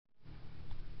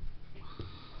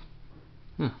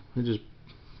It just,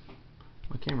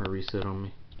 my camera reset on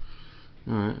me.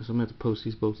 Alright, so I'm gonna have to post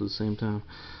these both at the same time.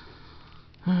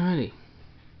 Alrighty.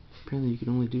 Apparently you can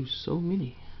only do so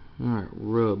many. Alright,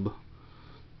 rub.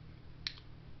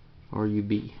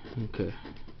 R-U-B. Okay.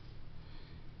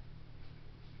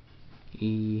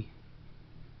 E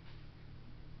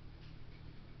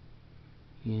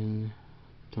N,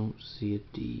 don't see a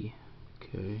D.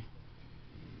 Okay.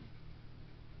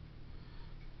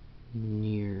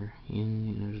 Near,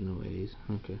 in, there's no A's.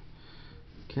 Okay.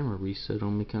 Camera reset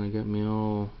on me, kind of got me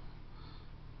all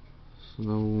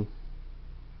slow.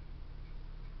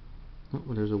 Oh,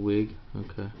 well, there's a wig.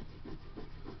 Okay.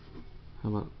 How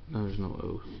about, no, there's no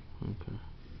O. Okay.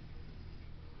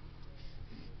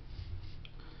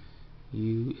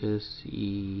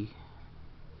 U-S-E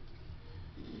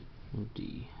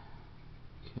D.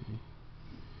 Okay.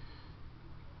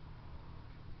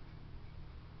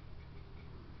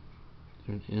 Is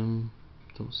there an M?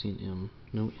 Don't see an M.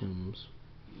 No M's.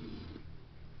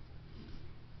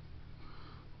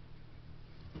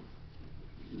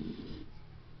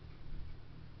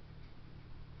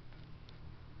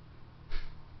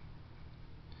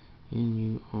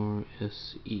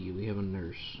 N-U-R-S-E. We have a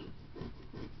nurse.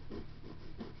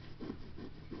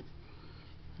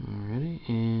 Alrighty,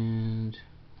 and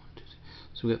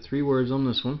so we got 3 words on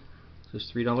this one.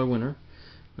 This $3 winner.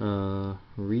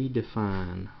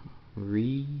 Redefine.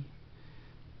 R-E.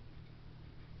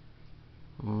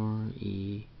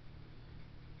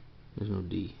 There's no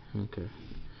D. Okay.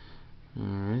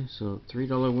 Alright, so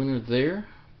 $3 winner there.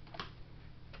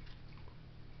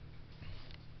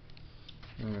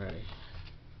 Alright.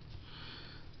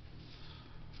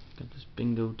 Got this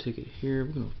bingo ticket here.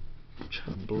 We're going to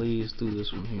try to blaze through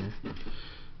this one here.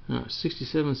 Alright,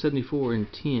 67, 74,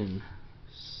 and 10.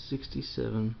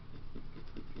 67,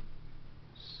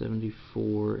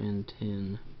 74, and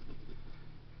 10.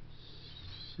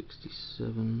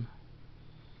 67,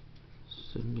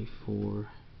 74,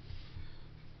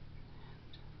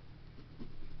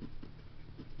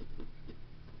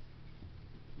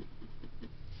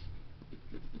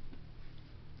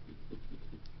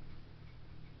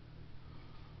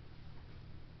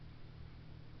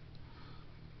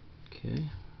 okay.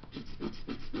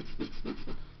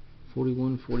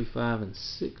 41, 45, and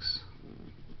 6.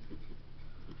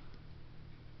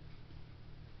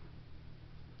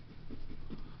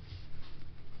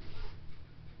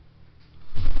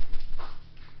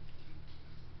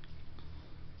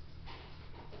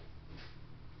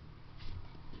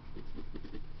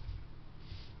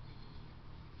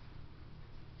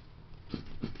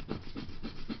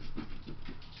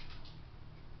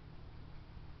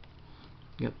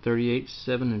 Got 38,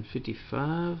 7, and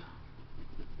 55.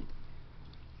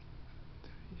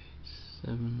 38,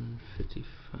 7, and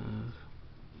 55.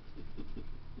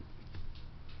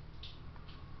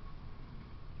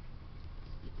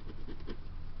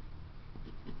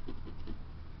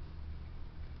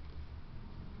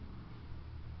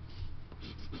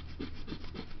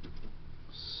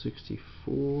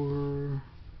 $64,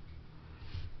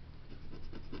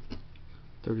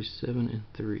 37, and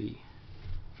 3.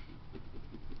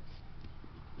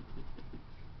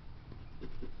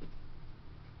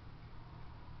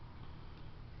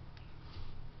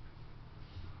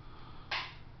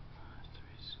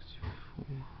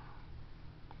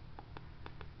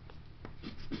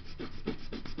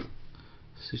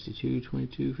 $62,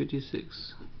 22,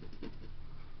 56.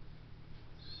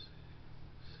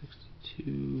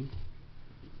 62,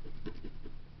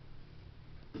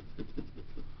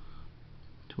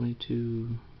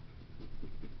 22,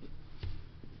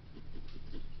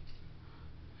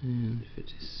 and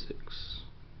 56.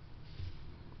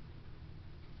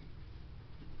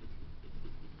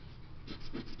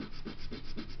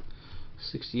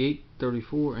 $68,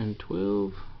 34, and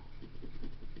 12.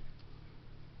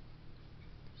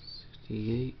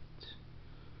 68,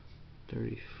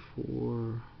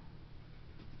 34,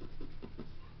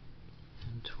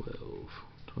 and 12.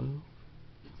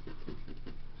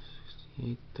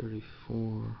 68,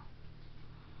 34,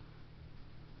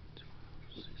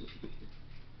 68,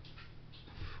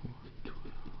 34, 12.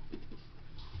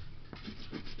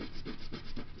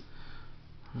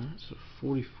 Alright, so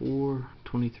 44,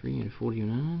 23, and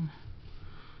 49.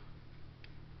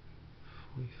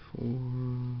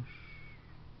 44,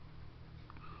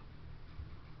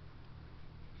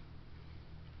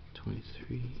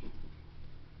 23,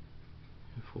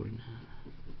 and 49.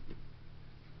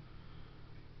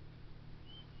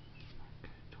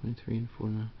 Okay, 23 and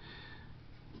 49.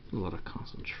 A lot of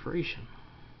concentration.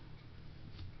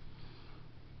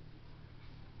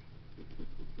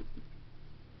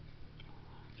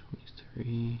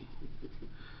 23.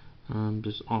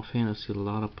 Just offhand, I see a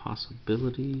lot of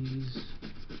possibilities.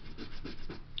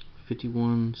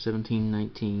 51, 17,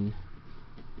 19.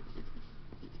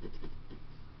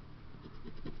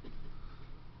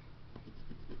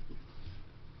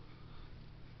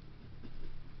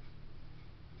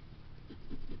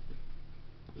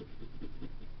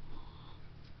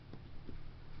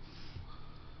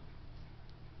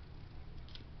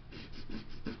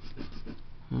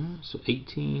 So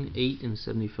 18, 8, and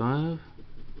 75.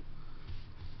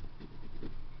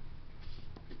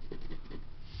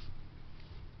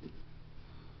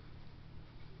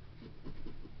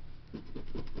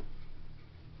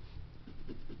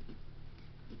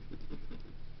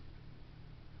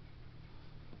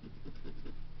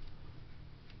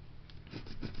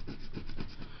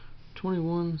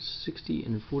 $21, $60,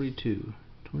 and $42.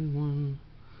 $21,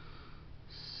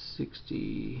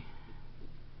 $60,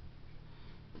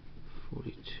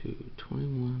 $42.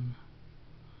 $21,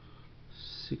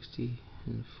 $60,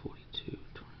 and $42.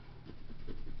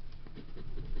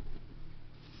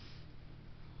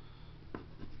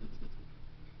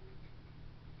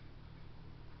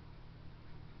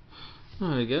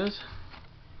 Alright guys,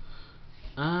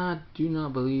 I do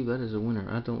not believe that is a winner.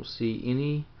 I don't see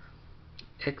any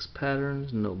X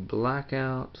patterns, no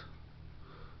blackout,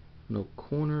 no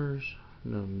corners,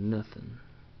 no nothing.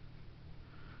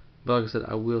 But like I said,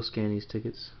 I will scan these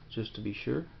tickets just to be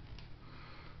sure.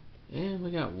 And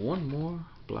we got one more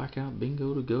blackout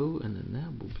bingo to go, and then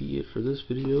that will be it for this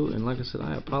video. And like I said,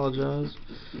 I apologize.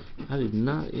 I did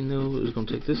not know it was going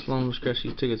to take this long to scratch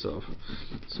these tickets off.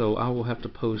 So I will have to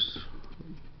post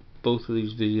both of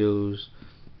these videos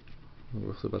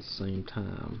roughly about the same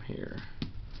time here.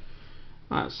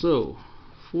 Alright, so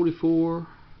 44,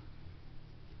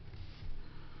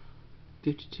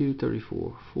 52,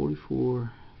 34,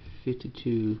 44,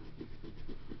 52,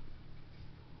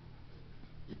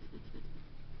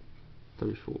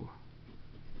 34.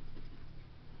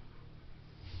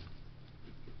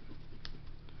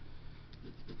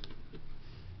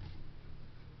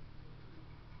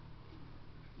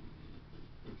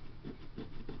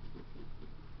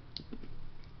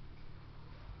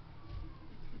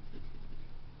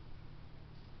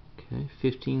 Okay,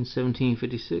 15, 17,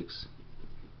 56.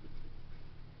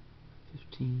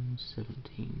 15,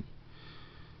 17,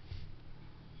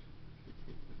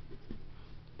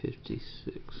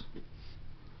 56.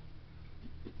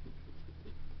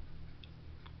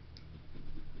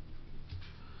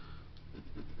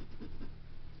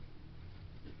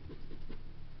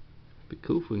 Be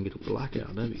cool if we can get a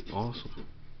blackout. That'd be awesome.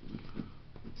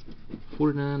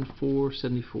 49, 4,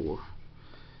 74.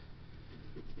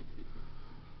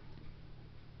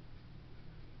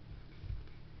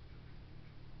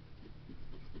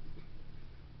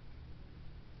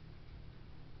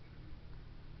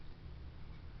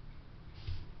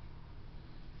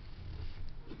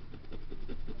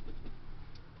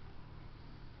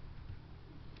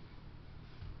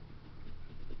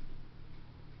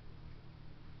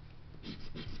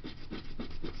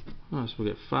 Alright, so we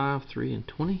got 5, 3, and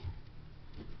 20.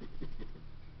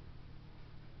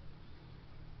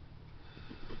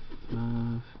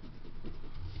 5,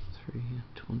 3, and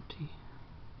 20.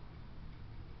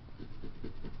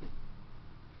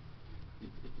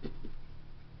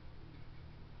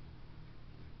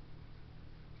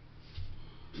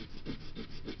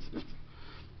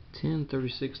 $10,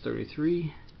 36,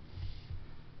 33.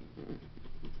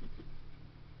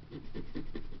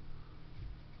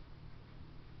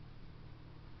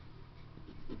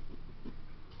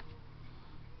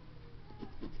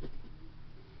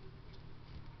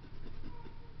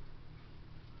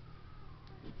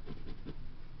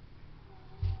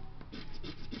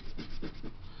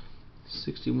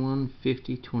 61,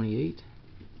 50, 28.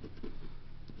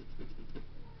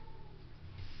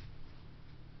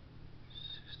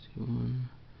 61,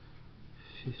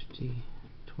 50,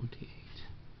 28.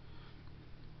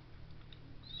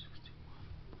 61,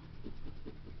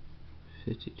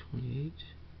 50, 28.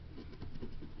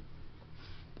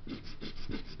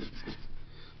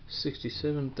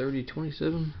 67, 30,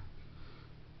 27.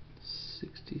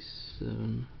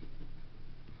 67,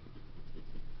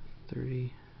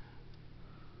 30,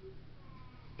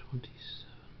 27.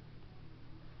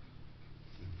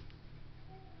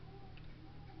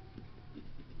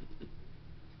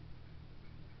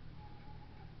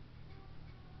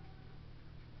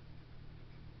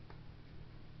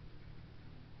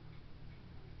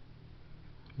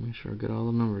 Make sure I get all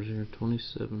the numbers here.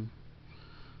 27.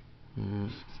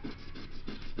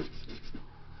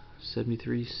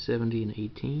 73, 70, and 18.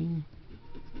 70,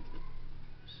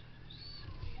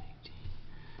 18.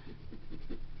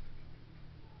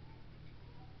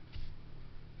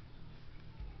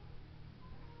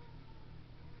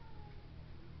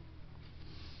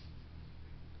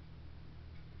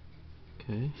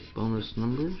 Okay, bonus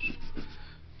numbers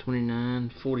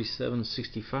 29, 47,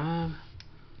 65.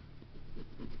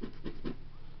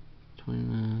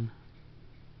 29,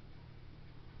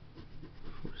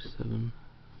 47,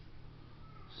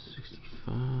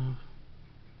 65.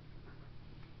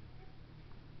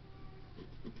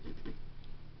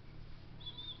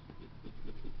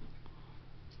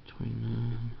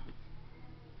 29.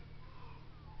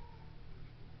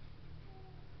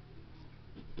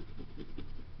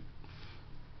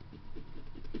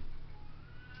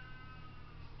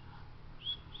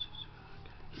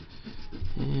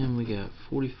 And we got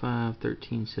 45,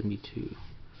 13, 72.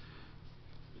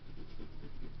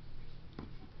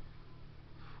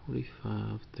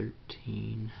 45,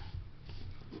 13,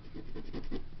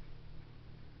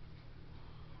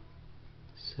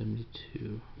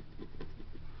 72.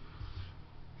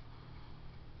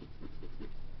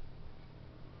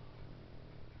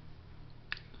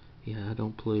 Yeah, I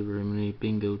don't play very many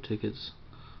bingo tickets.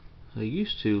 I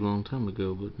used to a long time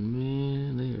ago, but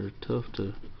man, they are tough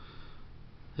to...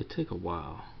 They take a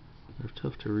while. They're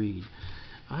tough to read.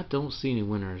 I don't see any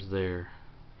winners there.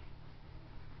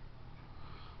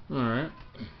 Alright,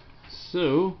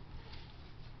 so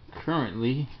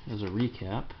currently, as a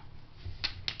recap,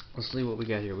 let's see what we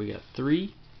got here. We got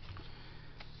 3,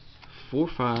 4,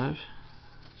 5,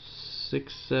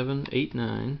 6, 7, 8,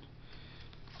 9,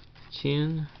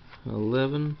 10,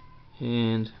 11,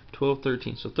 and 12,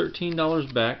 13. So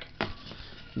 $13 back.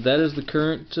 That is the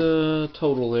current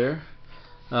total there.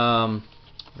 And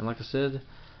like I said,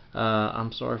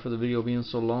 I'm sorry for the video being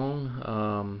so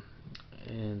long.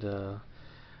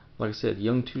 Like I said,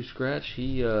 Young2Scratch,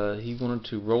 he wanted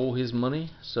to roll his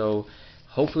money, so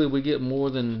hopefully we get more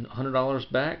than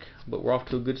 $100 back. But we're off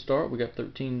to a good start. We got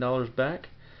 $13 back.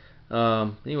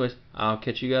 Anyways, I'll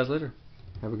catch you guys later.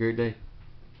 Have a great day.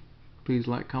 Please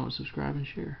like, comment, subscribe, and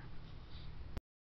share.